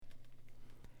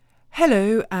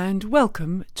Hello and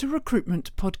welcome to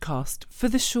Recruitment Podcast for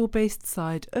the shore-based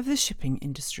side of the shipping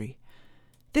industry.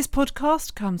 This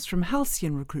podcast comes from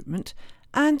Halcyon Recruitment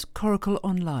and Coracle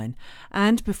Online.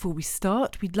 And before we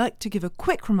start, we'd like to give a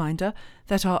quick reminder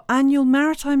that our annual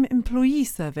Maritime Employee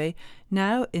Survey,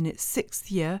 now in its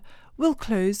 6th year, will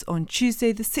close on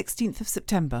Tuesday the 16th of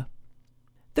September.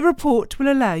 The report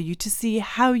will allow you to see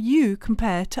how you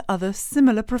compare to other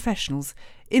similar professionals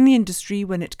in the industry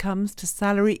when it comes to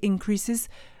salary increases,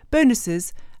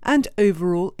 bonuses, and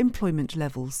overall employment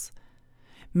levels.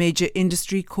 Major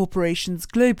industry corporations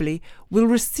globally will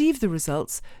receive the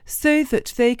results so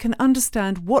that they can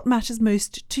understand what matters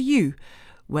most to you,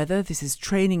 whether this is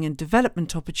training and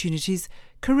development opportunities,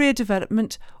 career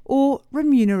development, or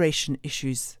remuneration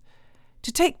issues.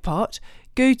 To take part,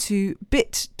 go to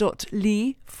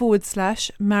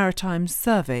bit.ly/maritime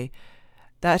survey.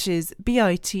 That is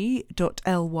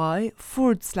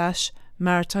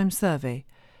bit.ly/maritime survey.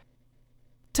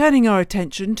 Turning our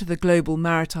attention to the global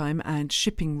maritime and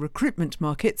shipping recruitment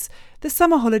markets, the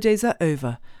summer holidays are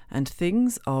over and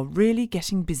things are really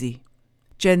getting busy.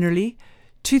 Generally,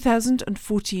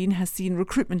 2014 has seen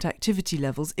recruitment activity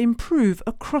levels improve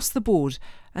across the board,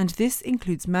 and this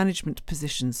includes management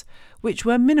positions, which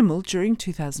were minimal during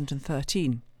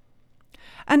 2013.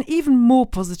 An even more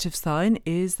positive sign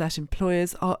is that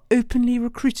employers are openly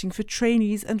recruiting for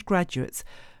trainees and graduates,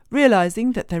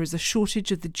 realising that there is a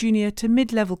shortage of the junior to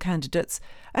mid-level candidates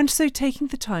and so taking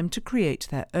the time to create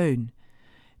their own.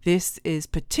 This is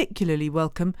particularly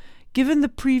welcome given the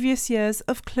previous years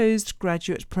of closed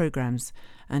graduate programmes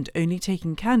and only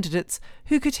taking candidates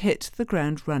who could hit the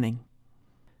ground running.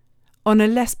 On a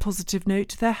less positive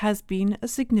note, there has been a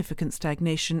significant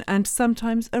stagnation and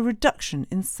sometimes a reduction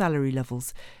in salary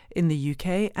levels in the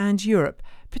UK and Europe,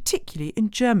 particularly in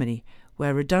Germany,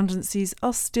 where redundancies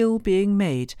are still being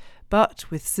made, but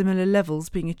with similar levels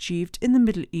being achieved in the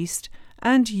Middle East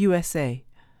and USA.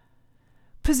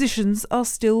 Positions are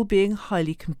still being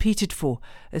highly competed for,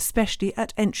 especially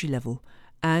at entry level,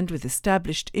 and with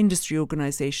established industry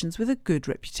organisations with a good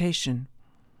reputation.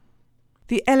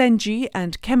 The LNG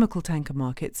and chemical tanker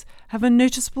markets have a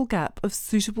noticeable gap of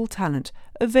suitable talent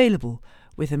available,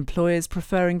 with employers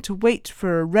preferring to wait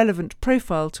for a relevant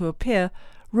profile to appear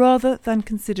rather than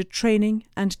consider training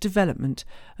and development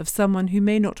of someone who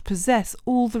may not possess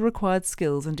all the required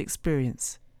skills and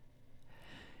experience.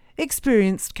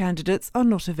 Experienced candidates are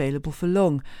not available for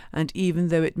long, and even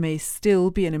though it may still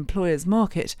be an employer's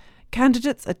market,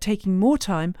 candidates are taking more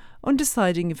time on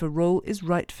deciding if a role is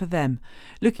right for them,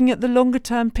 looking at the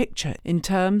longer-term picture in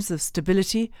terms of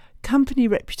stability, company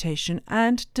reputation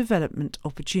and development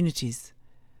opportunities.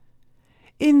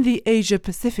 In the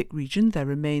Asia-Pacific region, there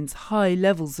remains high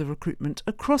levels of recruitment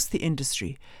across the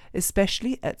industry,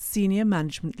 especially at senior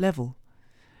management level.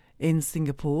 In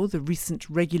Singapore, the recent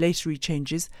regulatory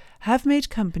changes have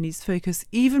made companies focus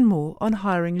even more on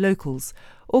hiring locals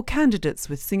or candidates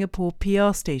with Singapore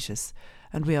PR status,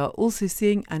 and we are also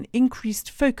seeing an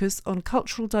increased focus on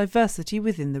cultural diversity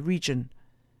within the region.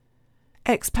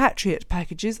 Expatriate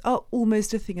packages are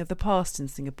almost a thing of the past in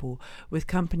Singapore, with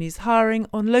companies hiring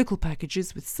on local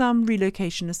packages with some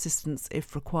relocation assistance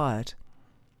if required.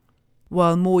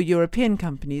 While more European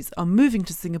companies are moving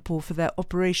to Singapore for their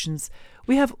operations,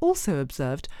 we have also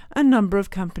observed a number of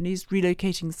companies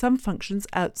relocating some functions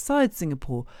outside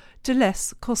Singapore to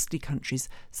less costly countries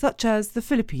such as the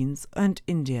Philippines and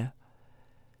India.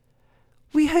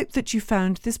 We hope that you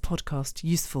found this podcast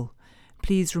useful.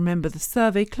 Please remember the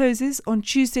survey closes on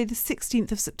Tuesday the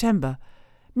 16th of September.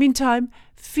 Meantime,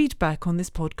 feedback on this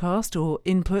podcast or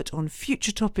input on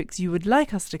future topics you would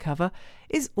like us to cover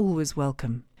is always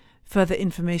welcome. Further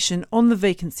information on the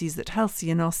vacancies that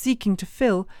Halcyon are seeking to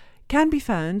fill can be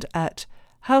found at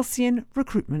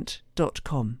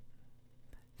halcyonrecruitment.com.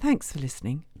 Thanks for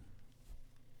listening.